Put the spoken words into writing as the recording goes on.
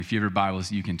If you have your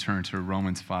Bibles, you can turn to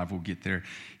Romans 5. We'll get there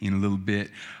in a little bit.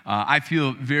 I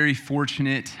feel very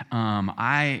fortunate.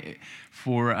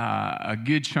 For a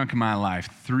good chunk of my life,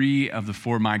 3 of the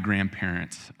 4 of my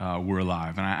grandparents were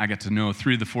alive. And I got to know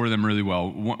 3 of the 4 of them really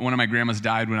well. One of my grandmas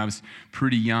died when I was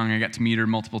pretty young. I got to meet her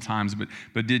multiple times,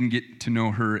 but didn't get to know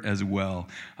her as well.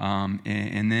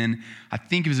 And then I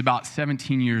think it was about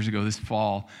 17 years ago this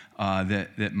fall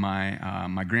that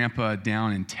my grandpa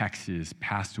down in Texas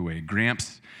passed away.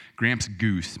 Gramps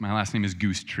Goose. My last name is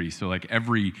Goose Tree. So like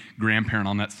every grandparent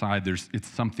on that side, it's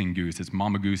something Goose. It's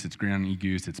Mama Goose, it's Granny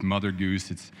Goose, it's Mother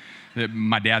Goose, it's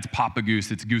my dad's Papa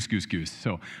Goose, it's Goose, Goose, Goose.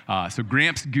 So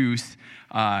Gramps Goose,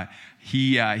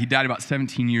 he died about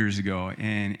 17 years ago,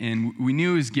 and we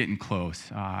knew he was getting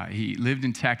close. He lived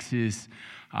in Texas.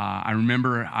 I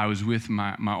remember I was with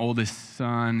my oldest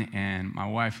son and my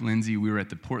wife, Lindsay. We were at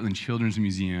the Portland Children's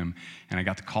Museum, and I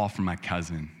got the call from my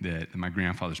cousin that my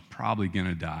grandfather's probably going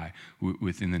to die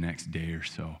within the next day or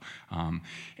so.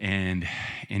 And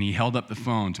he held up the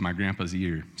phone to my grandpa's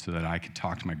ear so that I could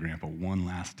talk to my grandpa one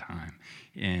last time.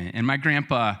 And my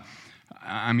grandpa,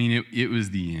 I mean, it was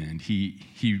the end. He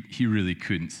really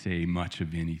couldn't say much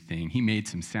of anything. He made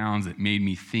some sounds that made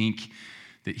me think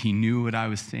that he knew what I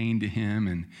was saying to him,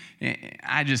 and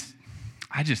I just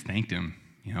thanked him,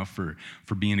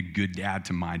 for being a good dad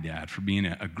to my dad, for being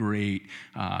a great,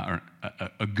 or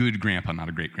a good grandpa, not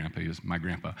a great grandpa, he was my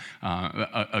grandpa,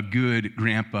 a good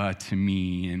grandpa to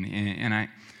me, and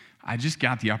I just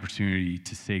got the opportunity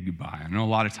to say goodbye. I know a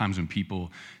lot of times when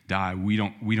people die, we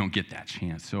don't get that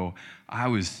chance, so I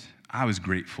was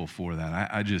grateful for that.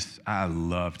 I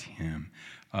loved him,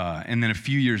 and then a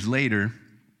few years later,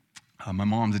 my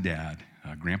mom's dad,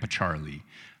 Grandpa Charlie,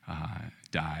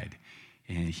 died,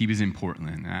 and he was in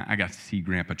Portland. I got to see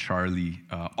Grandpa Charlie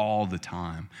all the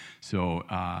time. So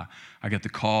I got the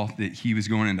call that he was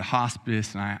going into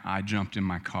hospice, and I jumped in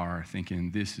my car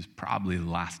thinking this is probably the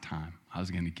last time I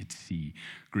was going to get to see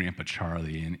Grandpa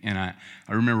Charlie. And I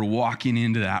remember walking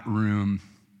into that room,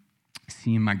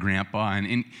 seeing my grandpa,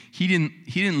 and he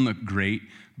didn't look great,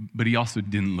 but he also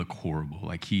didn't look horrible.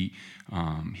 Like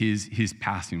his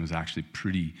passing was actually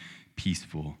pretty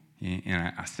peaceful.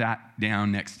 And I sat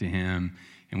down next to him,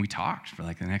 and we talked for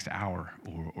like the next hour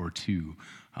or two.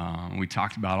 We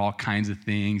talked about all kinds of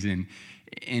things, and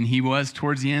he was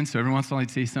towards the end. So every once in a while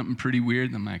he'd say something pretty weird,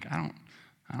 and I'm like, I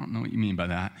don't know what you mean by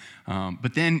that.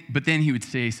 But then he would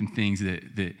say some things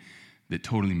that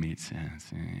totally made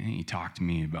sense. And he talked to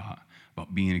me about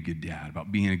being a good dad,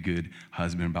 about being a good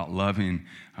husband, about loving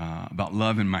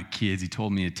my kids. He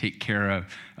told me to take care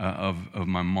of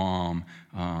my mom.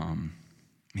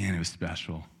 Man, it was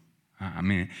special. I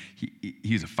mean,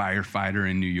 he was a firefighter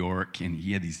in New York, and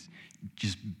he had these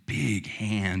just big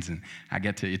hands, and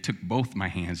it took both my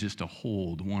hands just to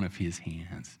hold one of his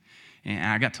hands. And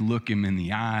I got to look him in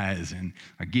the eyes, and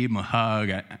I gave him a hug.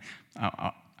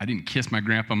 I didn't kiss my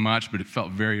grandpa much, but it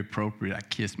felt very appropriate. I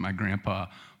kissed my grandpa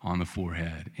on the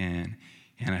forehead, and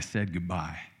I said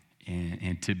goodbye.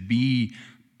 And to be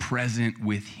present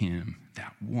with him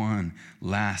that one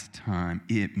last time,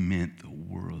 it meant the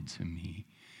world to me.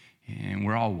 And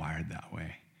we're all wired that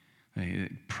way.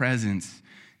 Presence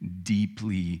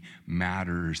deeply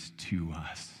matters to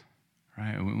us,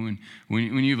 right?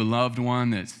 When you have a loved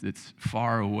one that's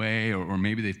far away, or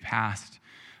maybe they've passed,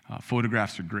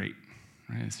 photographs are great,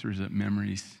 right? It serves up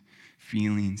memories,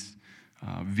 feelings.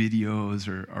 Videos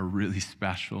are really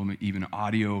special, even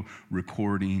audio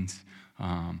recordings.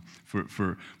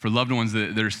 For loved ones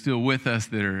that are still with us,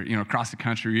 that are across the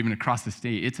country or even across the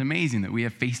state, it's amazing that we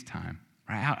have FaceTime.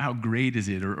 Right? How great is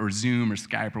it, or Zoom or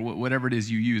Skype or whatever it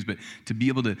is you use, but to be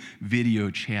able to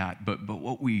video chat. But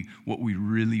what we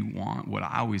really want, what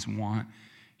I always want,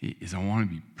 is I want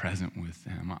to be present with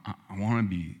them. I want to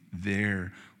be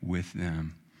there with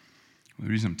them. The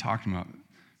reason I'm talking about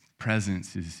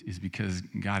presence is because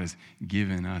God has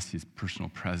given us his personal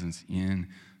presence in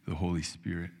the Holy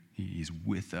Spirit. He's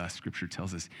with us. Scripture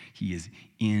tells us he is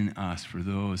in us for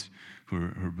those who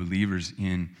are believers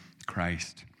in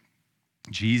Christ.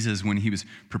 Jesus, when he was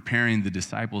preparing the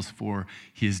disciples for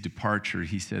his departure,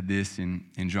 he said this in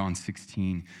John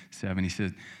 16:7. He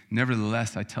said,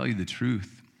 "Nevertheless, I tell you the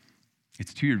truth.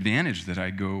 It's to your advantage that I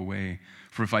go away.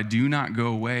 For if I do not go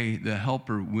away, the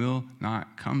Helper will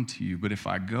not come to you. But if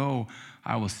I go,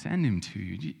 I will send him to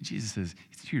you." Jesus says,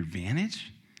 it's to your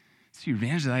advantage. It's to your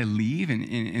advantage that I leave. And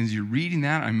as you're reading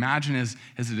that, I imagine as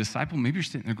a disciple, maybe you're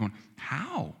sitting there going,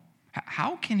 how?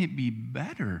 How can it be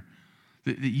better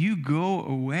that you go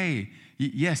away?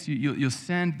 Yes, you'll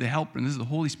send the Helper, and this is the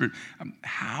Holy Spirit.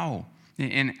 How?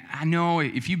 And I know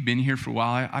if you've been here for a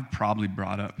while, I've probably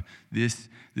brought up this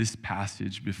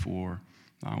passage before.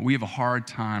 We have a hard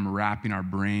time wrapping our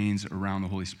brains around the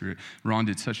Holy Spirit. Ron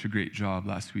did such a great job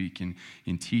last week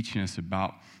in teaching us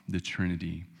about the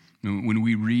Trinity. When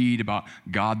we read about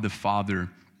God the Father,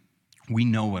 we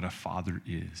know what a father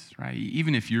is, right?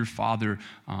 Even if your father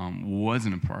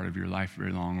wasn't a part of your life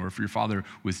very long, or if your father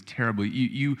was terrible,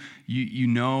 you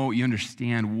know, you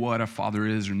understand what a father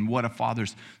is and what a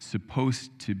father's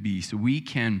supposed to be. So we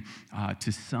can,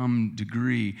 to some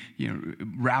degree,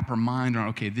 wrap our mind around,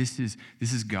 okay, this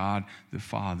is God the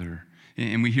Father.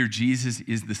 And we hear Jesus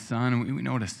is the Son, and we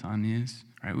know what a son is.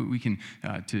 Right? We can,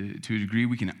 to a degree,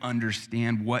 we can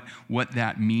understand what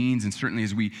that means. And certainly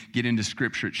as we get into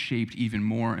Scripture, it's shaped even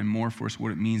more and more for us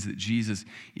what it means that Jesus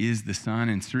is the Son.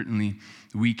 And certainly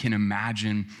we can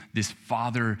imagine this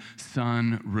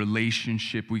father-son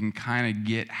relationship. We can kind of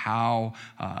get how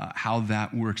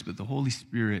that works. But the Holy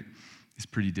Spirit is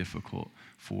pretty difficult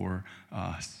for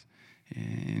us.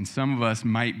 And some of us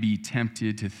might be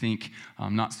tempted to think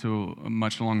not so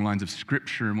much along the lines of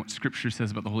Scripture and what Scripture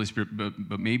says about the Holy Spirit,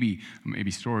 but maybe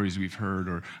stories we've heard,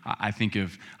 or I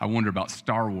wonder about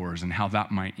Star Wars and how that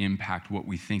might impact what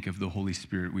we think of the Holy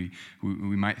Spirit. We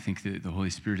might think that the Holy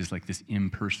Spirit is like this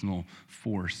impersonal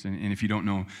force. And if you don't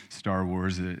know Star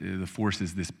Wars, the force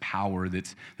is this power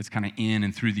that's kind of in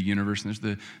and through the universe. And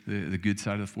there's the good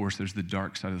side of the force, there's the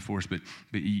dark side of the force, but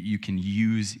you can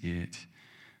use it.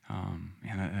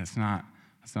 That's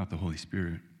not the Holy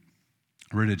Spirit.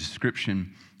 I read a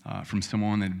description from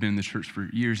someone that had been in the church for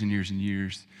years and years and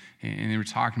years, and they were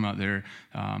talking about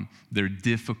their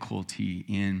difficulty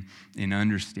in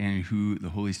understanding who the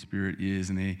Holy Spirit is,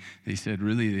 and they said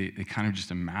really they kind of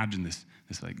just imagined this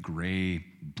like gray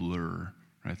blur,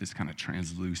 right? This kind of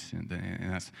translucent,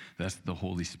 and that's the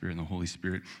Holy Spirit, and the Holy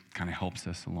Spirit kind of helps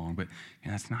us along. But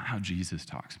that's not how Jesus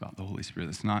talks about the Holy Spirit.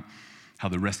 That's not how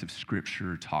the rest of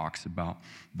Scripture talks about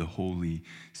the Holy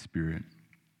Spirit.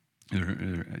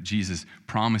 Jesus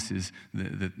promises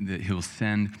that he'll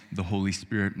send the Holy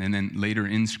Spirit, and then later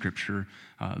in Scripture,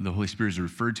 the Holy Spirit is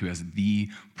referred to as the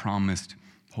promised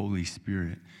Holy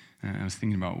Spirit. And I was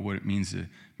thinking about what it means to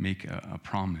make a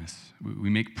promise.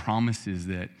 We make promises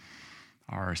that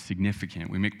are significant.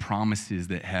 We make promises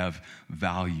that have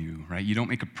value, right? You don't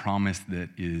make a promise that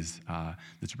is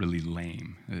that's really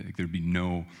lame. There'd be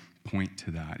no point to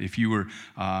that. If you're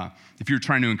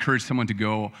trying to encourage someone to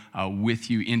go with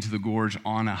you into the gorge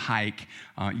on a hike,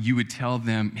 you would tell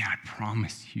them, "Man, I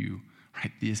promise you,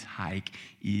 right? This hike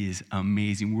is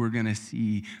amazing. We're gonna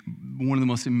see one of the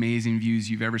most amazing views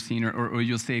you've ever seen." Or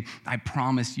you'll say, "I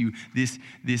promise you, this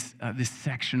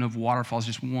section of waterfalls,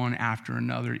 just one after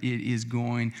another, it is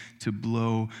going to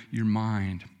blow your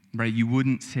mind." Right? You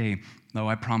wouldn't say, "No,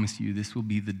 I promise you, this will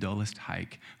be the dullest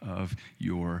hike of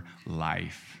your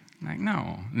life." Like,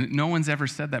 no one's ever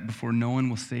said that before. No one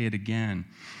will say it again.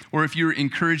 Or if you're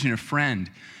encouraging a friend,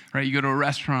 right? You go to a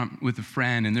restaurant with a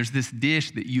friend and there's this dish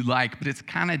that you like, but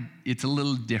it's a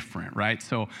little different, right?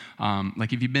 So,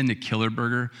 like if you've been to Killer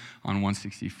Burger on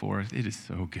 164th, it is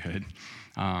so good.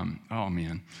 Oh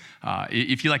man.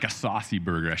 If you like a saucy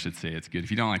burger, I should say it's good. If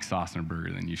you don't like sauce in a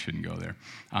burger, then you shouldn't go there.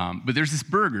 But there's this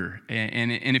burger,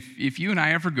 and if you and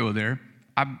I ever go there,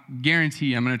 I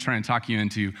guarantee I'm going to try and talk you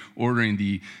into ordering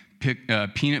the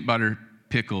peanut butter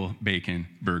pickle bacon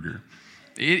burger.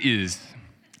 It is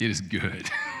good.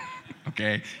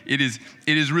 Okay? It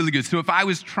is really good. So if I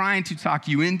was trying to talk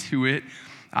you into it,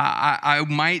 I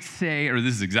might say, or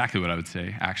this is exactly what I would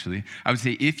say, actually. I would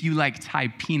say, if you like Thai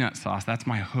peanut sauce, that's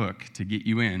my hook to get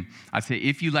you in. I'd say,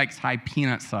 if you like Thai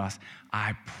peanut sauce,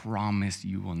 I promise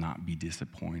you will not be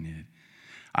disappointed.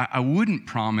 I wouldn't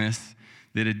promise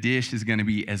that a dish is going to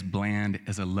be as bland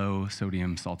as a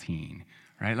low-sodium saltine,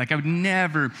 right? Like you'd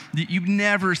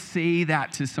never say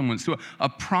that to someone. So a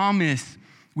promise,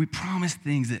 we promise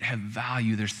things that have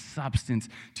value, there's substance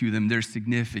to them, they're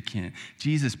significant.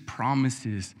 Jesus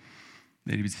promises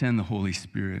that he would send the Holy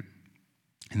Spirit,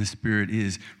 and the Spirit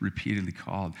is repeatedly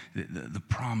called. The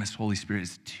promised Holy Spirit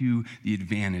is to the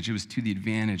advantage. It was to the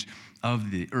advantage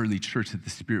of the early church that the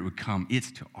Spirit would come.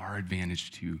 It's to our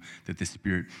advantage too that the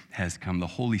Spirit has come. The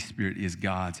Holy Spirit is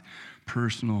God's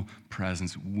personal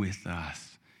presence with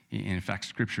us. And in fact,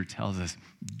 Scripture tells us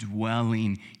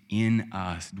dwelling in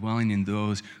us, dwelling in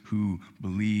those who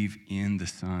believe in the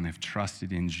Son, have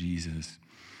trusted in Jesus.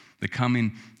 The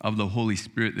coming of the Holy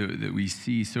Spirit that we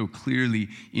see so clearly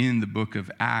in the book of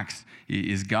Acts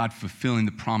is God fulfilling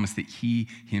the promise that he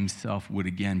himself would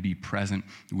again be present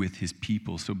with his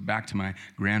people. So back to my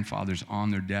grandfathers on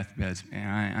their deathbeds,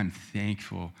 and I'm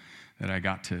thankful that I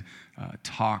got to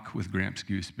talk with Gramps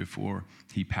Goose before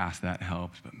he passed. That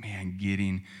helped. But man,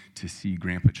 getting to see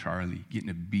Grandpa Charlie, getting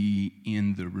to be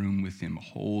in the room with him,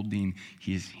 holding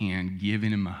his hand,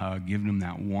 giving him a hug, giving him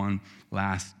that one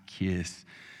last kiss,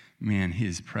 man,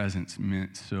 his presence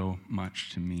meant so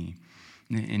much to me.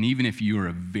 And even if you are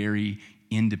a very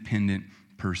independent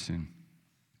person,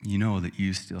 you know that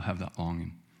you still have that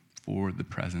longing for the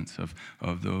presence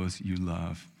of those you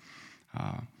love.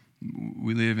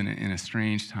 We live in a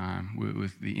strange time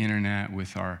with the internet,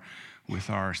 with our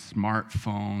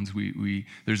smartphones.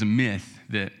 There's a myth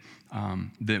that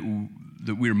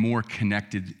we're more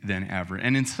connected than ever,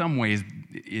 and in some ways,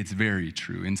 it's very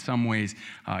true. In some ways,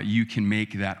 you can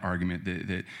make that argument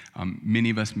that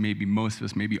many of us, maybe most of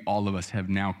us, maybe all of us have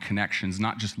now connections,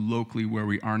 not just locally where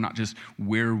we are, not just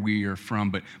where we are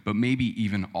from, but maybe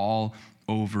even all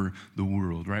over the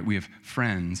world, right? We have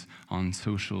friends on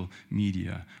social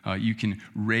media. You can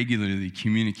regularly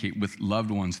communicate with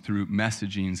loved ones through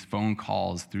messaging, phone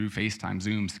calls, through FaceTime,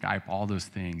 Zoom, Skype, all those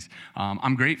things.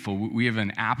 I'm grateful. We have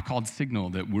an app called Signal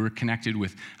that we're connected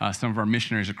with some of our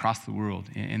missionaries across the world,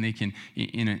 and they can,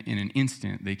 in an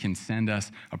instant, they can send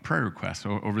us a prayer request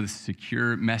over the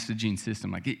secure messaging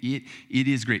system. Like it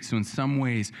is great. So in some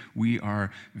ways, we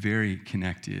are very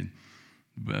connected.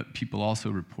 But people also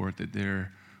report that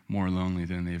they're more lonely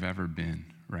than they've ever been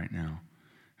right now.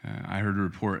 I heard a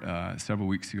report several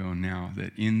weeks ago now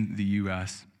that in the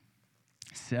U.S.,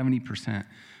 70%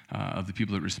 of the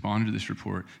people that responded to this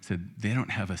report said they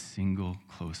don't have a single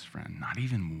close friend, not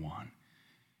even one.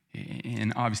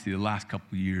 And obviously the last couple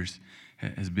of years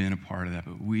has been a part of that,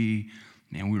 but we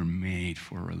were made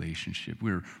for a relationship.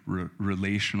 We're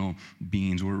relational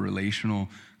beings. We're relational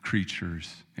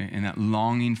creatures. And that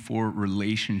longing for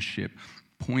relationship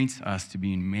points us to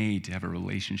being made to have a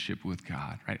relationship with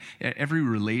God, right? Every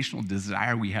relational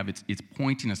desire we have, it's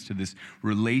pointing us to this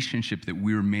relationship that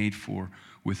we were made for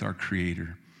with our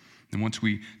Creator. And once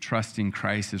we trust in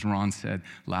Christ, as Ron said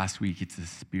last week, it's the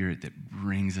Spirit that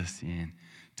brings us in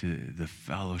to the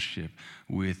fellowship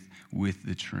with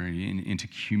the Trinity, into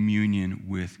communion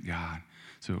with God.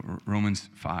 So Romans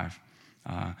 5,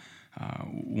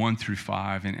 1 through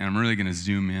 5, and I'm really going to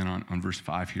zoom in on verse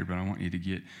 5 here, but I want you to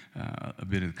get a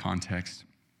bit of the context.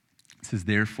 It says,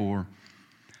 therefore,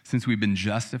 since we've been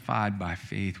justified by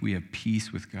faith, we have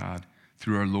peace with God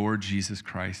through our Lord Jesus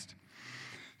Christ.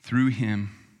 Through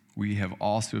him, we have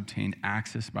also obtained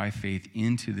access by faith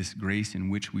into this grace in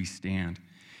which we stand.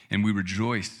 And we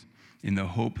rejoice in the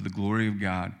hope of the glory of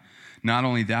God. Not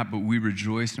only that, but we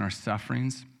rejoice in our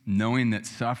sufferings, knowing that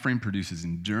suffering produces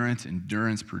endurance,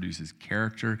 endurance produces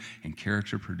character, and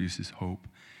character produces hope.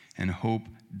 And hope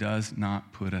does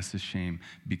not put us to shame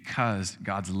because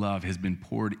God's love has been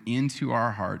poured into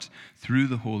our hearts through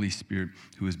the Holy Spirit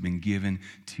who has been given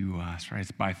to us, right?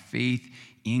 It's by faith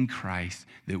in Christ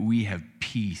that we have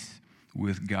peace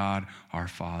with God our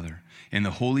Father. And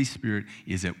the Holy Spirit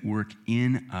is at work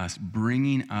in us,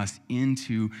 bringing us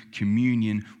into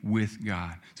communion with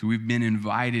God. So we've been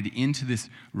invited into this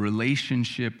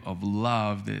relationship of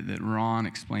love that Ron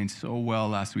explained so well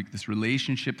last week, this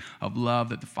relationship of love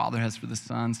that the Father has for the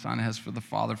Son, Son has for the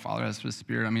Father, Father has for the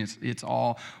Spirit. I mean, it's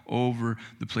all over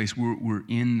the place. We're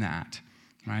in that,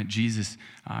 right? Jesus,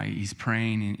 he's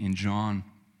praying in John,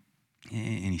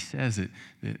 and he says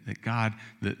that God,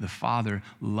 the Father,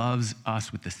 loves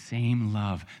us with the same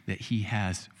love that he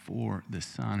has for the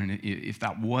Son. And if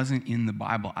that wasn't in the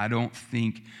Bible, I don't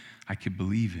think I could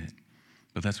believe it.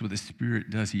 But that's what the Spirit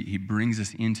does. He brings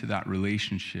us into that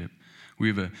relationship. We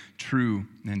have a true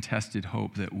and tested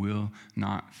hope that will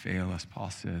not fail us, Paul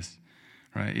says.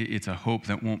 Right? It's a hope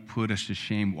that won't put us to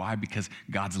shame. Why? Because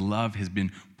God's love has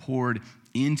been poured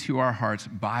into our hearts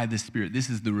by the Spirit. This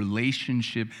is the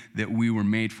relationship that we were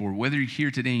made for. Whether you're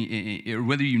here today, or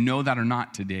whether you know that or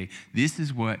not today, this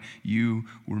is what you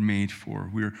were made for.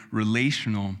 We're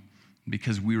relational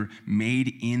because we were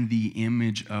made in the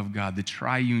image of God. The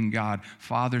triune God,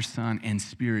 Father, Son, and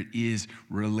Spirit is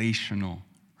relational.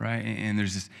 Right? And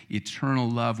there's this eternal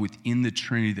love within the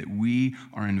Trinity that we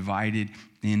are invited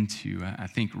into. I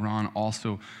think Ron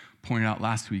also pointed out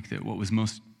last week that what was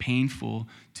most painful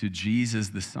to Jesus,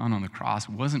 the Son on the cross,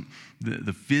 wasn't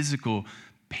the physical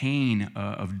pain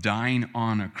of dying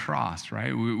on a cross,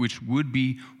 right? Which would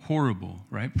be horrible,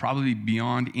 right? Probably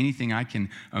beyond anything I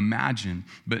can imagine.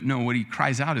 But no, what he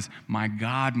cries out is, my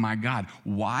God,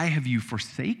 why have you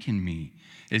forsaken me?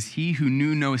 As he who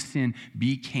knew no sin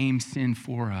became sin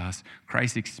for us,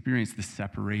 Christ experienced the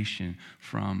separation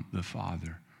from the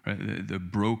Father, right? The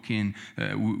broken,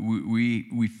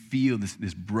 we feel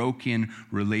this broken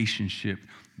relationship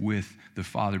with the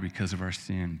Father because of our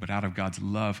sin. But out of God's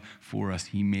love for us,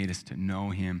 he made us to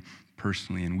know him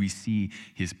personally, and we see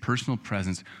his personal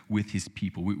presence with his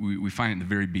people. We find it at the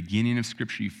very beginning of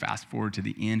Scripture. You fast forward to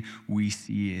the end, we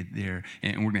see it there.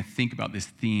 And we're going to think about this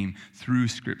theme through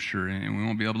Scripture, and we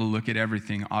won't be able to look at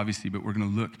everything, obviously, but we're going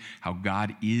to look how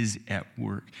God is at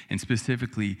work, and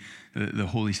specifically the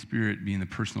Holy Spirit being the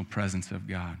personal presence of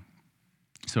God.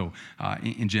 So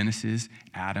in Genesis,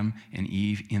 Adam and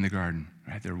Eve in the garden,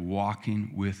 right? They're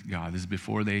walking with God. This is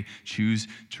before they choose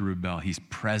to rebel. He's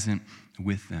present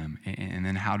with them. And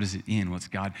then how does it end? Well, it's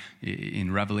God,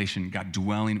 in Revelation, God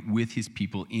dwelling with his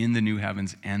people in the new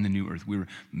heavens and the new earth. We were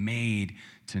made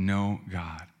to know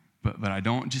God. But I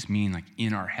don't just mean like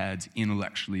in our heads,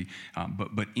 intellectually,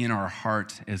 but in our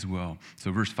hearts as well.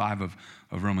 So verse 5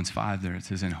 of Romans 5 there, it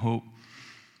says, "And hope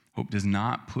does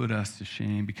not put us to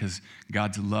shame, because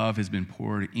God's love has been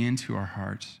poured into our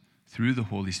hearts through the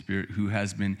Holy Spirit who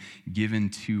has been given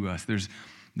to us."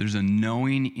 There's a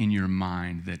knowing in your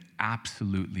mind that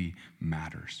absolutely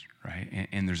matters, right?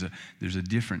 And there's a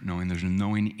different knowing. There's a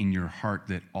knowing in your heart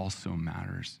that also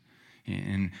matters.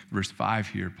 In verse 5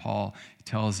 here, Paul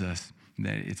tells us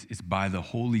that it's by the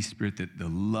Holy Spirit that the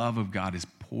love of God is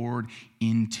poured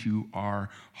into our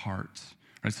hearts.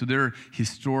 Right, so there are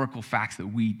historical facts that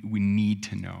we need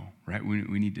to know, right?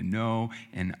 We need to know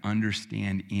and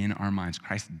understand in our minds.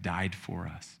 Christ died for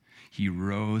us. He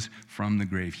rose from the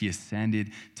grave. He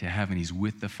ascended to heaven. He's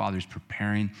with the Father. He's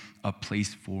preparing a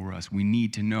place for us. We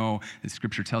need to know that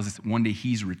Scripture tells us that one day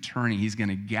he's returning. He's going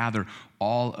to gather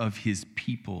all of his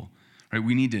people. Right?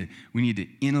 We need to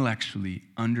intellectually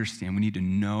understand. We need to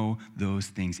know those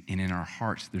things. And in our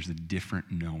hearts, there's a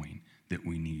different knowing that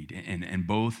we need, and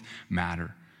both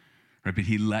matter, right? But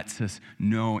he lets us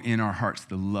know in our hearts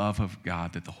the love of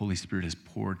God that the Holy Spirit has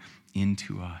poured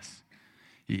into us.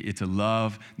 It's a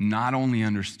love not only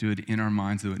understood in our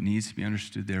minds, though it needs to be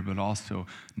understood there, but also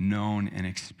known and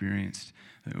experienced.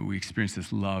 We experience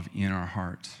this love in our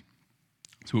hearts.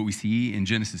 So what we see in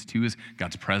Genesis 2 is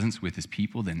God's presence with his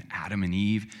people. Then Adam and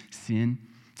Eve sin.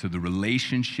 So the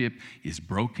relationship is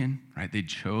broken, right? They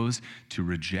chose to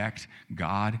reject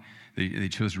God. They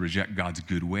chose to reject God's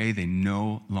good way. They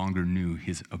no longer knew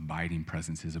his abiding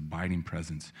presence. His abiding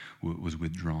presence was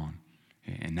withdrawn.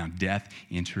 And now death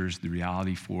enters the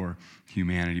reality for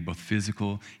humanity, both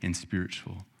physical and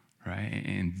spiritual, right?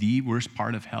 And the worst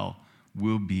part of hell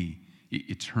will be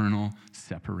eternal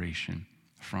separation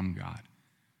from God,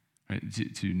 right?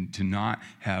 To not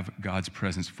have God's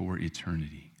presence for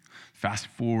eternity. Fast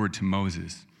forward to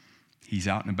Moses. He's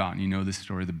out and about, and you know this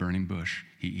story, the burning bush.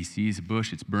 He sees a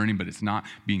bush, it's burning, but it's not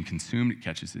being consumed. It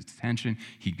catches his attention.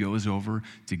 He goes over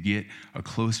to get a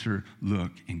closer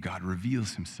look, and God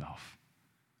reveals himself,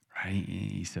 right?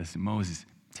 And he says to Moses,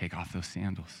 take off those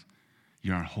sandals.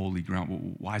 You're on holy ground. Well,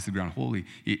 why is the ground holy?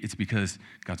 It's because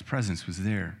God's presence was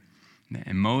there.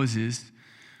 And Moses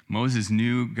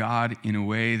knew God in a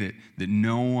way that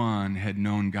no one had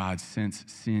known God since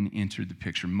sin entered the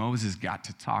picture. Moses got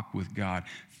to talk with God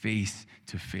face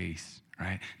to face,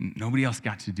 right? Nobody else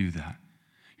got to do that.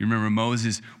 You remember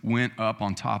Moses went up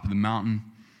on top of the mountain.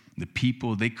 The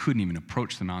people, they couldn't even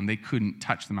approach the mountain. They couldn't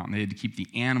touch the mountain. They had to keep the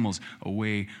animals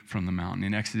away from the mountain.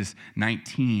 In Exodus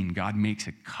 19, God makes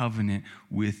a covenant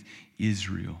with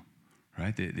Israel,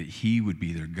 right? That he would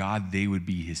be their God. They would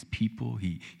be his people.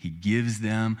 He gives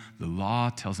them the law,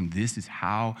 tells them this is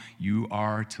how you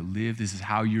are to live. This is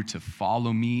how you're to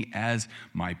follow me as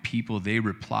my people. They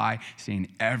reply saying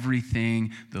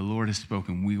everything the Lord has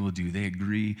spoken we will do. They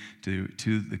agree to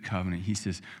the covenant. He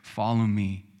says, follow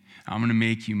me. I'm going to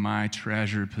make you my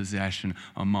treasured possession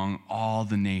among all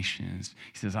the nations.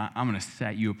 He says, I'm going to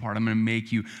set you apart. I'm going to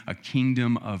make you a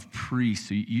kingdom of priests.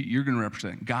 So you're going to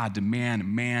represent God to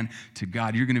man, man to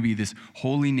God. You're going to be this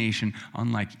holy nation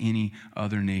unlike any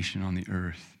other nation on the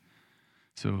earth.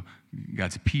 So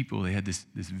God's people, they had this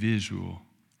visual,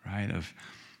 right, of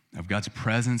God's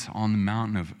presence on the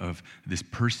mountain, of this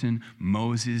person,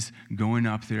 Moses, going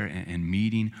up there and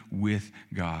meeting with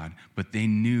God. But they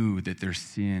knew that their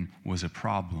sin was a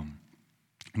problem.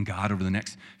 And God, over the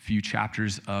next few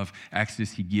chapters of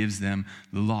Exodus, he gives them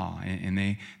the law. And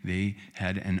they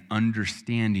had an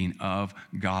understanding of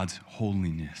God's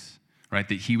holiness, right?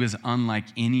 That he was unlike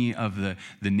any of the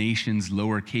nation's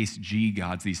lowercase g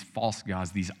gods, these false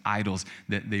gods, these idols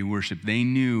that they worshiped. They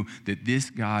knew that this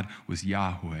God was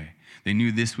Yahweh. They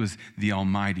knew this was the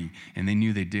Almighty, and they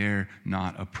knew they dare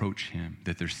not approach him,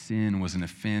 that their sin was an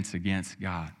offense against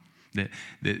God. that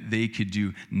they could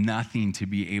do nothing to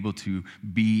be able to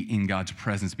be in God's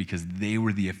presence because they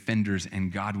were the offenders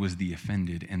and God was the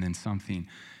offended. And then something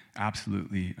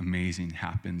absolutely amazing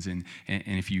happens. And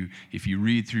if you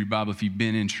read through your Bible, if you've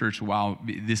been in church a while,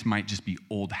 this might just be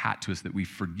old hat to us that we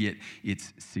forget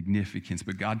its significance.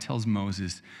 But God tells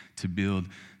Moses to build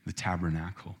the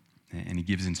tabernacle. And he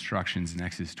gives instructions in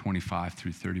Exodus 25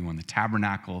 through 31. The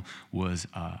tabernacle was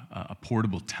a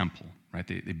portable temple, right?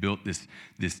 They built this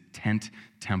tent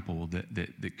temple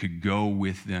that could go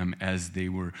with them as they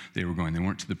were going. They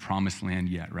weren't to the promised land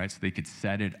yet, right? So they could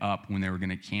set it up when they were going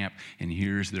to camp, and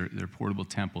here's their portable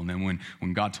temple. And then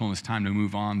when God told them it's time to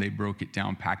move on, they broke it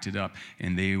down, packed it up,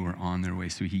 and they were on their way.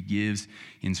 So he gives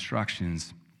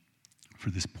instructions for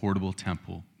this portable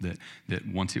temple that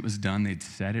once it was done, they'd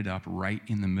set it up right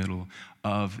in the middle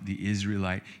of the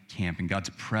Israelite camp, and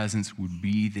God's presence would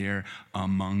be there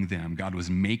among them. God was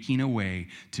making a way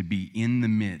to be in the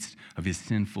midst of his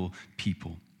sinful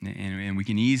people. And we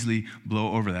can easily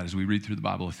blow over that as we read through the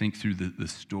Bible, think through the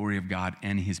story of God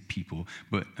and his people.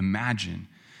 But imagine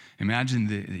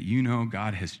that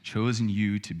God has chosen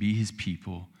you to be his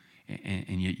people,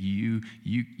 and yet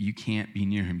you can't be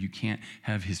near him. You can't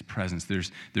have his presence.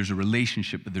 There's a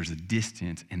relationship, but there's a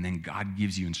distance, and then God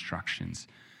gives you instructions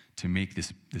to make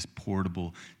this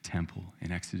portable temple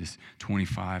in Exodus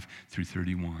 25 through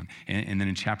 31. And then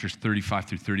in chapters 35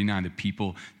 through 39, the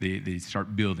people, they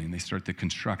start building. They start the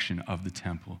construction of the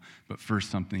temple. But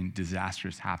first, something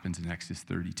disastrous happens in Exodus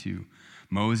 32.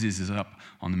 Moses is up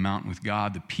on the mountain with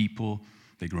God. The people,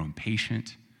 they grow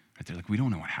impatient. They're like, we don't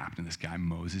know what happened to this guy,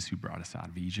 Moses, who brought us out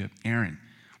of Egypt. Aaron,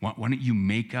 why don't you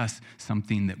make us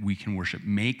something that we can worship?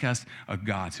 Make us a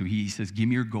God. So he says, give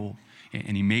me your gold.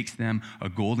 And he makes them a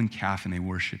golden calf, and they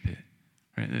worship it.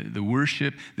 Right? The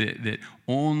worship that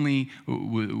only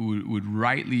would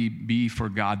rightly be for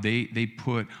God, they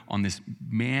put on this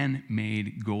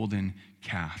man-made golden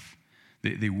calf.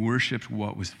 They worshiped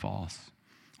what was false.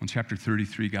 In chapter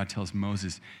 33, God tells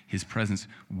Moses his presence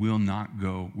will not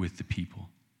go with the people.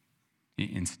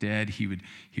 Instead, he would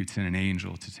send an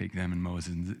angel to take them and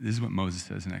Moses. And this is what Moses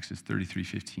says in Exodus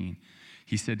 33:15.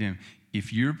 He said to him,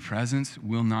 if your presence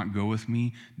will not go with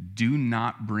me, do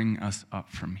not bring us up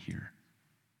from here.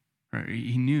 Right?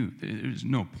 He knew there's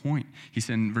no point. He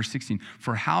said in verse 16,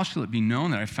 for how shall it be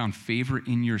known that I found favor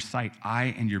in your sight,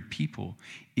 I and your people?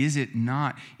 Is it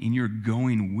not in your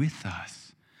going with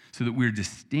us, so that we're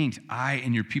distinct, I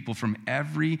and your people, from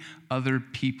every other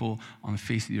people on the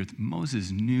face of the earth?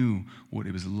 Moses knew what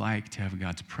it was like to have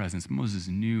God's presence. Moses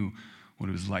knew what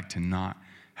it was like to not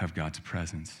have God's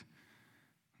presence.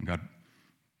 And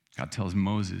God tells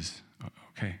Moses,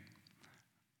 okay,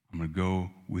 I'm going to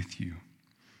go with you.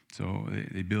 So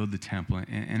they build the temple.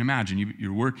 And imagine,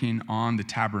 you're working on the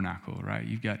tabernacle, right?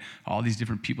 You've got all these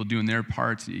different people doing their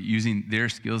parts, using their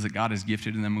skills that God has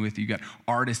gifted them with. You've got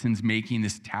artisans making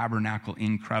this tabernacle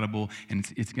incredible, and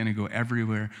it's going to go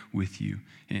everywhere with you.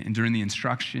 And during the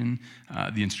instructions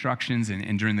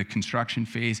and during the construction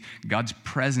phase, God's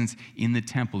presence in the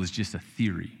temple is just a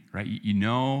theory, right? You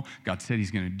know God said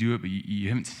he's going to do it, but you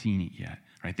haven't seen it yet,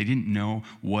 right? They didn't know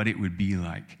what it would be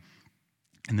like.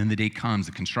 And then the day comes,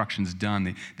 the construction's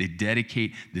done, they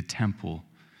dedicate the temple,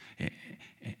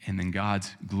 and then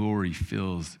God's glory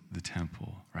fills the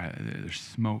temple, right? There's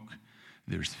smoke,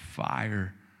 there's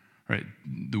fire, right?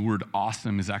 The word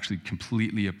awesome is actually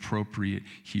completely appropriate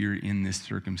here in this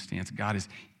circumstance. God is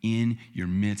in your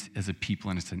midst as a people,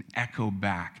 and it's an echo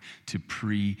back to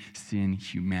pre-sin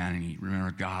humanity. Remember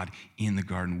God in the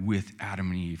garden with Adam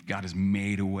and Eve. God has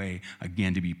made a way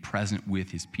again to be present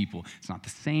with his people. It's not the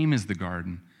same as the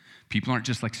garden. People aren't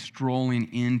just like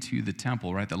strolling into the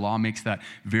temple, right? The law makes that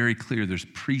very clear. There's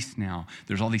priests now.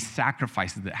 There's all these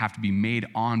sacrifices that have to be made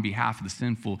on behalf of the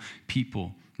sinful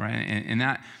people, right? And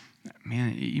that,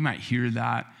 man, you might hear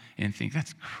that and think,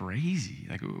 that's crazy.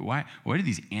 Like, why do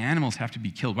these animals have to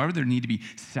be killed? Why would there need to be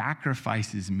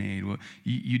sacrifices made? Well,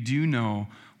 you do know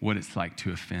what it's like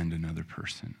to offend another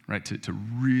person, right? To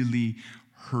really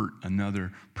hurt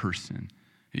another person.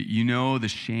 You know the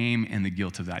shame and the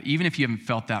guilt of that. Even if you haven't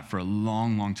felt that for a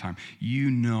long, long time, you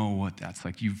know what that's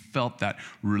like. You've felt that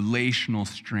relational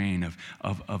strain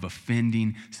of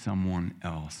offending someone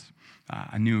else.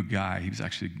 I knew a guy, he was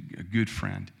actually a good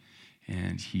friend,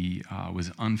 and he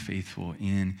was unfaithful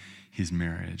in his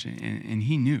marriage. And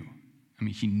he knew.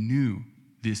 He knew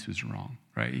this was wrong,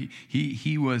 right?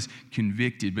 He was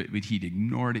convicted, but he'd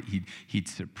ignored it. He'd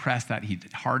suppressed that.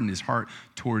 He'd hardened his heart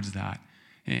towards that.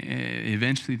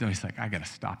 Eventually, though, he's like, I got to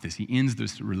stop this. He ends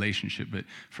this relationship, but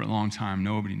for a long time,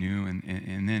 nobody knew.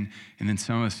 And then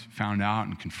some of us found out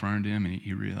and confronted him, and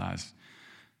he realized,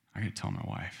 I got to tell my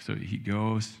wife. So he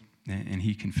goes and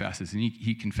he confesses, and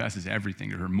he confesses everything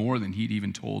to her, more than he'd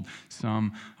even told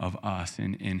some of us.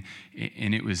 And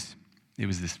it was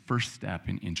this first step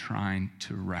in trying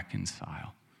to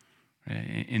reconcile.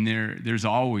 Right? And there's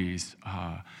always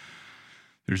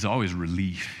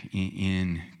relief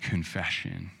in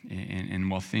confession. And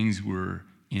while things were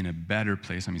in a better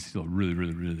place, I mean, still a really,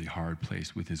 really, really hard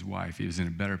place with his wife, he was in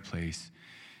a better place.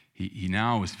 He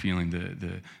now was feeling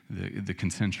the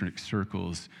concentric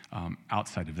circles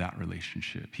outside of that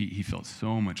relationship. He felt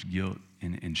so much guilt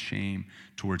and shame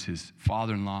towards his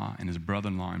father-in-law and his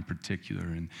brother-in-law in particular,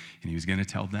 and he was going to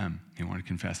tell them. He wanted to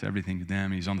confess everything to them.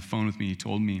 And he's on the phone with me. He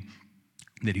told me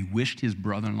that he wished his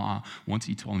brother-in-law, once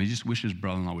he told him, he just wished his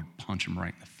brother-in-law would punch him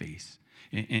right in the face.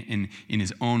 And in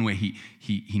his own way,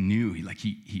 he knew,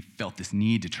 he felt this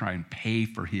need to try and pay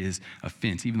for his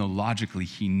offense, even though logically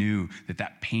he knew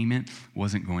that payment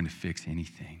wasn't going to fix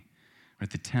anything. Right?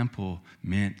 The temple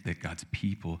meant that God's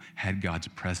people had God's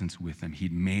presence with them.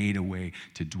 He'd made a way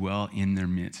to dwell in their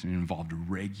midst, and it involved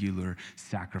regular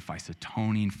sacrifice,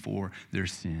 atoning for their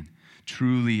sin.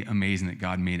 Truly amazing that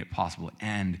God made it possible,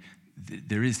 and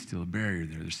there is still a barrier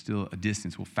there. There's still a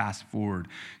distance. Well, fast forward,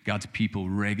 God's people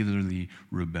regularly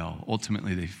rebel.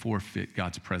 Ultimately, they forfeit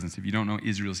God's presence. If you don't know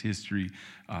Israel's history,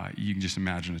 you can just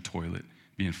imagine a toilet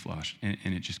being flushed and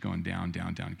it just going down,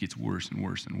 down, down. It gets worse and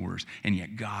worse and worse. And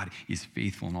yet God is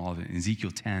faithful in all of it. In Ezekiel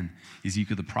 10,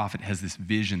 Ezekiel the prophet has this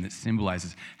vision that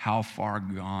symbolizes how far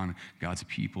gone God's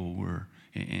people were.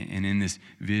 And in this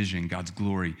vision, God's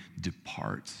glory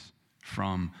departs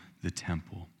from the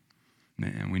temple.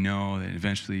 And we know that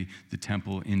eventually the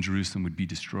temple in Jerusalem would be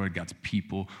destroyed. God's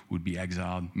people would be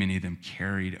exiled, many of them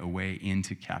carried away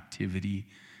into captivity.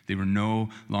 They were no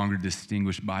longer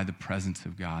distinguished by the presence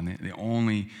of God. And the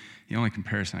only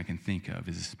comparison I can think of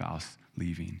is a spouse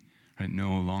leaving. Right?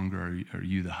 No longer are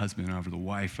you the husband of or the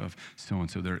wife of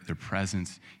so-and-so. Their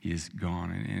presence is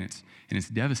gone. And it's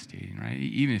devastating, right?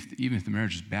 Even if the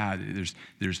marriage is bad,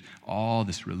 there's all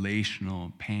this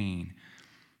relational pain.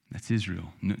 That's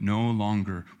Israel, no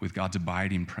longer with God's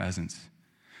abiding presence.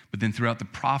 But then throughout the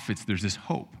prophets, there's this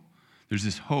hope. There's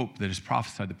this hope that is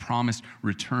prophesied, the promised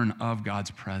return of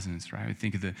God's presence, right? I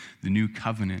think of the new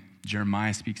covenant.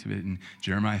 Jeremiah speaks of it in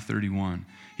Jeremiah 31.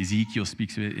 Ezekiel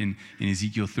speaks of it in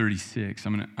Ezekiel 36.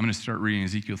 I'm gonna start reading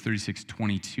Ezekiel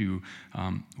 36:22.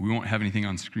 We won't have anything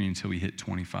on screen until we hit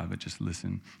 25, but just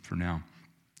listen for now.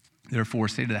 Therefore,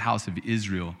 say to the house of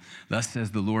Israel, thus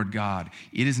says the Lord God,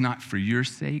 it is not for your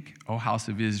sake, O house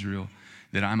of Israel,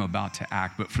 that I'm about to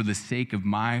act, but for the sake of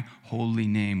my holy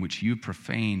name, which you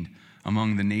profaned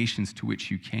among the nations to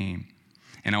which you came.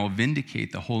 And I will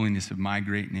vindicate the holiness of my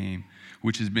great name,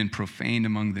 which has been profaned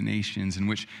among the nations, and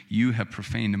which you have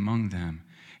profaned among them.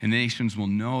 And the nations will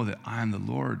know that I am the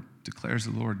Lord, declares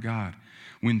the Lord God,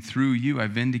 when through you I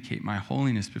vindicate my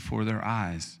holiness before their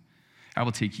eyes. I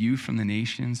will take you from the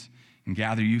nations and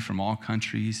gather you from all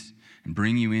countries and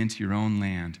bring you into your own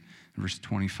land. Verse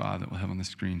 25 that we'll have on the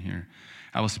screen here.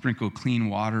 I will sprinkle clean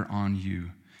water on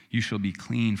you. You shall be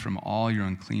clean from all your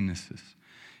uncleannesses,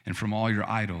 and from all your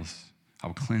idols I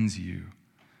will cleanse you.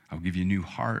 I will give you a new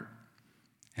heart,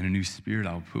 and a new spirit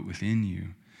I will put within you.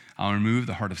 I will remove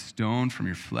the heart of stone from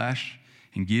your flesh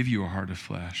and give you a heart of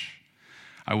flesh.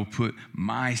 I will put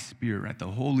my spirit, right, the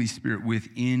Holy Spirit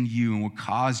within you, and will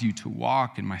cause you to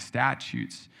walk in my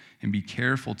statutes and be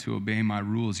careful to obey my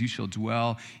rules. You shall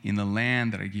dwell in the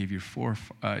land that I gave your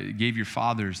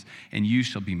fathers, and you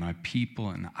shall be my people,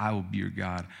 and I will be your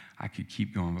God. I could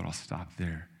keep going, but I'll stop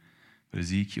there. But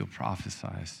Ezekiel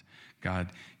prophesies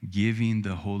God giving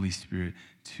the Holy Spirit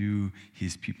to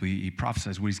his people. He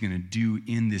prophesies what he's going to do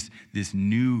in this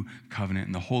new covenant,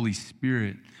 and the Holy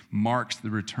Spirit marks the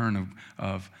return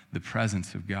of the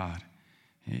presence of God.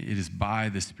 It is by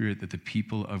the Spirit that the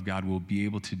people of God will be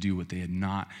able to do what they had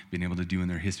not been able to do in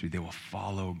their history. They will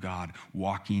follow God,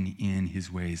 walking in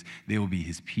his ways. They will be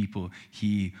his people.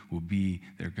 He will be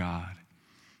their God.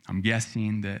 I'm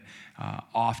guessing that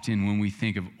often when we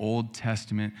think of Old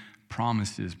Testament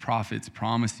promises, prophets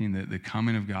promising the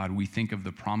coming of God, we think of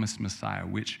the promised Messiah,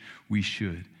 which we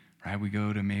should. Right? We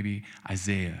go to maybe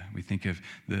Isaiah. We think of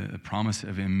the promise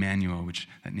of Emmanuel, which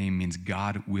that name means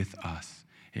God with us.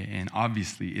 And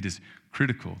obviously, it is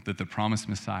critical that the promised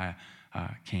Messiah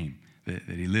came, that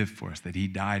he lived for us, that he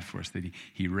died for us, that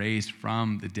he raised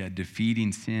from the dead,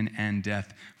 defeating sin and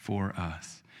death for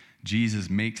us. Jesus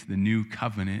makes the new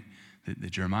covenant that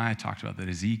Jeremiah talked about, that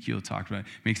Ezekiel talked about,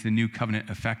 makes the new covenant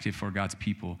effective for God's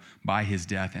people by his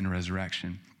death and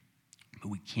resurrection. But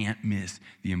we can't miss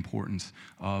the importance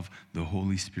of the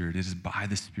Holy Spirit. It is by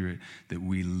the Spirit that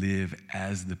we live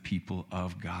as the people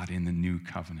of God in the new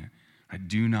covenant. I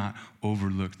do not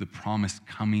overlook the promised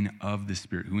coming of the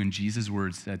Spirit, who in Jesus'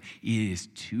 words said, "It is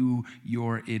to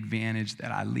your advantage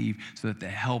that I leave so that the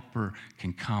Helper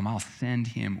can come. I'll send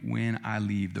him when I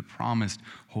leave," the promised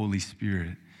Holy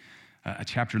Spirit. A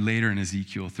chapter later in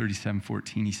Ezekiel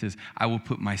 37:14, he says, "I will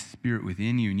put my spirit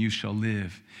within you, and you shall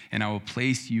live, and I will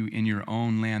place you in your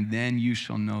own land. Then you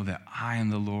shall know that I am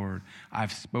the Lord.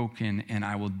 I've spoken, and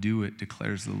I will do it,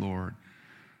 declares the Lord."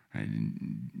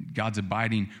 God's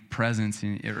abiding presence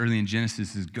early in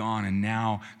Genesis is gone, and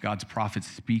now God's prophets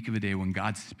speak of a day when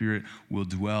God's Spirit will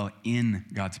dwell in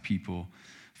God's people.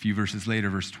 A few verses later,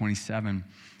 verse 27,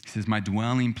 he says, "My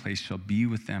dwelling place shall be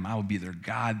with them. I will be their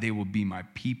God. They will be my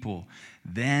people.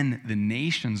 Then the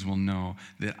nations will know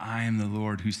that I am the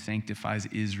Lord who sanctifies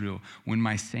Israel when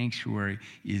my sanctuary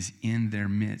is in their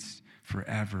midst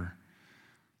forever."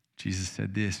 Jesus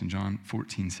said this in John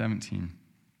 14:17.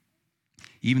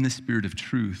 "Even the Spirit of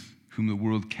truth, whom the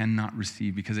world cannot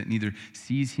receive because it neither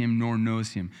sees him nor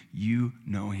knows him. You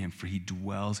know him, for he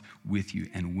dwells with you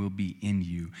and will be in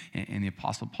you." And the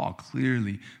Apostle Paul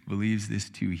clearly believes this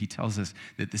too. He tells us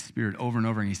that the Spirit, over and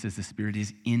over, and he says the Spirit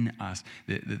is in us,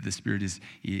 that the Spirit is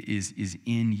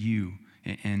in you.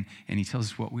 And he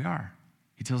tells us what we are.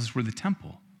 He tells us we're the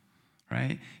temple.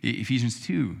 Right? Ephesians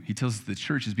 2, he tells us the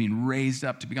church is being raised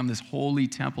up to become this holy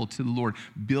temple to the Lord,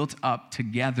 built up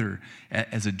together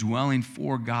as a dwelling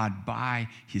for God by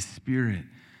his Spirit.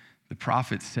 The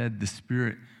prophet said the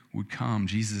Spirit would come.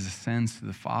 Jesus ascends to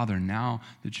the Father. Now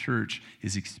the church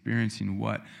is experiencing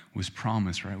what was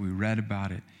promised, right? We read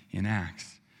about it in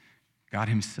Acts. God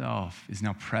himself is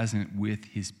now present with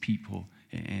his people.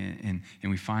 And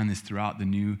we find this throughout the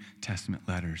New Testament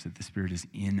letters, that the Spirit is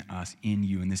in us, in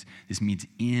you, and this means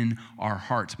in our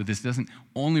hearts. But this doesn't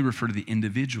only refer to the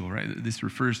individual, right? This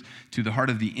refers to the heart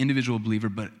of the individual believer,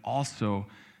 but also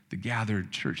the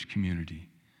gathered church community,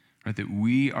 right? That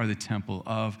we are the temple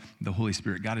of the Holy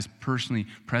Spirit. God is personally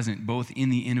present both in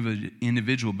the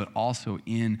individual, but also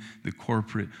in the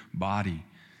corporate body.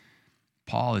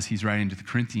 Paul, as he's writing to the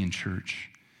Corinthian church,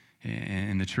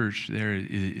 and the church there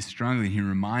is struggling, he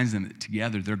reminds them that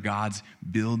together they're God's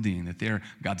building, that they're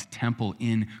God's temple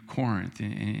in Corinth.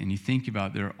 And you think about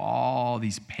it, there are all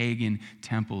these pagan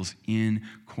temples in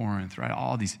Corinth, right?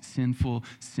 All these sinful,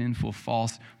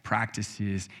 false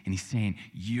practices. And he's saying,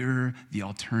 you're the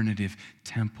alternative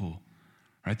temple,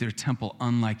 right? They're a temple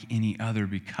unlike any other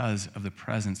because of the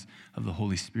presence of the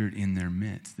Holy Spirit in their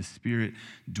midst. The Spirit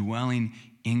dwelling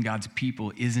in God's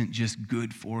people isn't just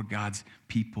good for God's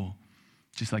people.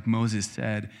 Just like Moses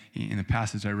said in the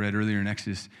passage I read earlier in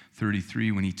Exodus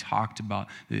 33, when he talked about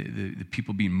the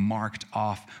people being marked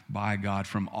off by God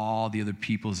from all the other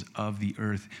peoples of the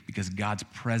earth because God's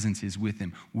presence is with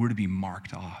them. We're to be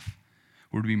marked off.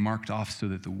 We're to be marked off so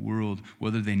that the world,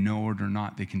 whether they know it or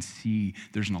not, they can see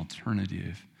there's an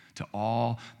alternative to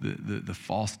all the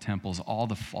false temples, all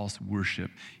the false worship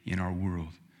in our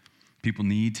world. People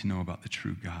need to know about the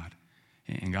true God.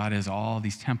 And God has all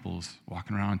these temples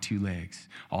walking around on two legs,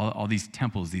 all these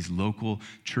temples, these local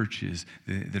churches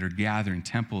that are gathering,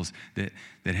 temples that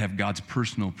have God's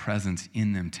personal presence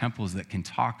in them, temples that can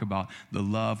talk about the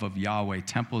love of Yahweh,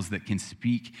 temples that can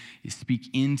speak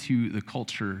into the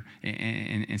culture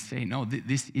and say, no,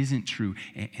 this isn't true,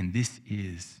 and this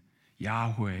is.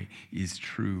 Yahweh is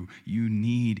true. You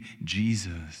need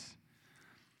Jesus.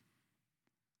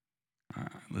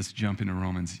 Let's jump into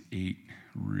Romans 8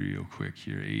 real quick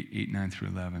here, 8, 9 through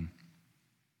 11.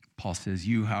 Paul says,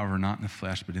 "You, however, not in the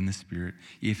flesh, but in the Spirit,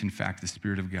 if in fact the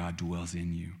Spirit of God dwells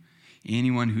in you.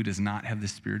 Anyone who does not have the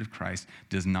Spirit of Christ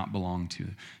does not belong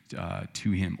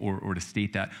to him." Or to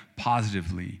state that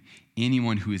positively,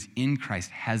 anyone who is in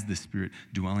Christ has the Spirit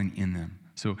dwelling in them.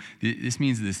 So this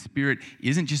means the Spirit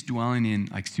isn't just dwelling in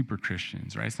like super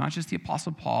Christians, right? It's not just the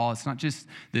Apostle Paul. It's not just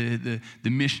the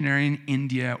missionary in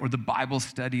India or the Bible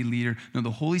study leader. No,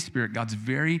 the Holy Spirit, God's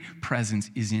very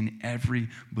presence is in every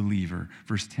believer.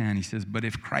 Verse 10, he says, "But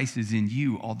if Christ is in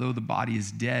you, although the body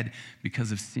is dead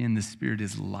because of sin, the Spirit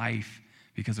is life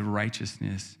because of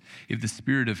righteousness. If the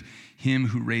Spirit of him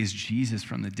who raised Jesus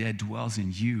from the dead dwells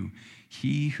in you,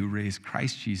 he who raised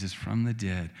Christ Jesus from the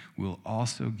dead will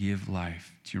also give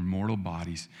life to your mortal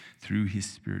bodies through his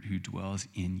Spirit who dwells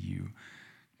in you."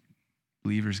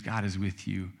 Believers, God is with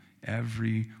you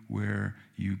everywhere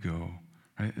you go.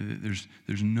 Right? There's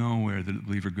nowhere that the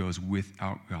believer goes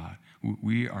without God.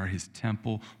 We are his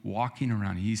temple walking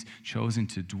around. He's chosen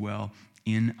to dwell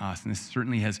in us. And this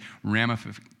certainly has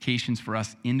ramifications for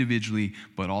us individually,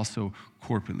 but also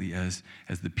corporately as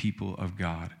the people of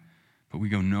God. But we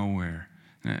go nowhere.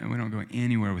 We don't go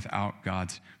anywhere without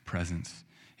God's presence.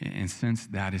 And since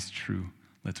that is true,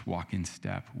 let's walk in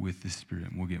step with the Spirit.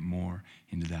 And we'll get more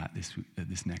into that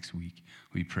this next week.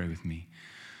 Will you pray with me?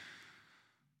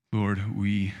 Lord,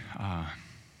 we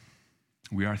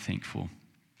are thankful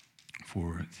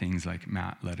for things like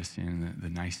Matt led us in, the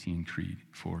Nicene Creed,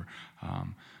 for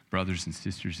brothers and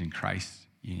sisters in Christ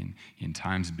in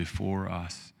times before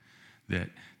us that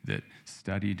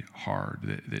studied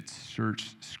hard, that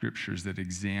searched scriptures, that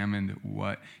examined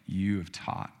what you have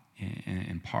taught.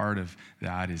 And part of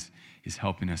that is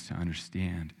helping us to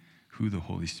understand who the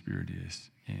Holy Spirit is.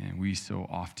 And we so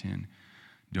often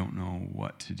don't know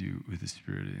what to do with the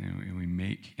Spirit. And we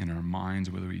make in our minds,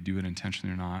 whether we do it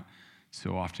intentionally or not,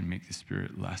 so often make the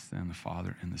Spirit less than the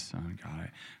Father and the Son.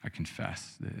 God, I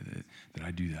confess that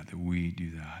I do that we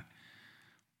do that.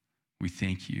 We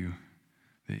thank you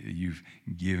that you've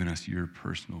given us your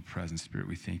personal presence, Spirit.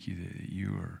 We thank you that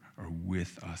you are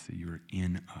with us, that you are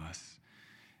in us,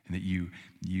 and that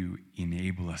you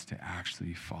enable us to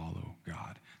actually follow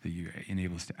God, that you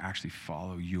enable us to actually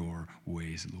follow your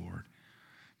ways, Lord.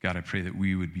 God, I pray that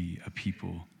we would be a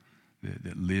people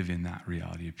that live in that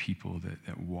reality, a people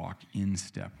that walk in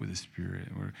step with the Spirit.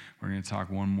 We're going to talk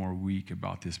one more week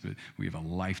about this, but we have a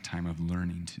lifetime of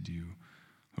learning to do.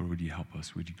 Lord, would you help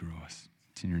us? Would you grow us?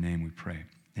 It's in your name we pray.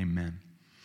 Amen.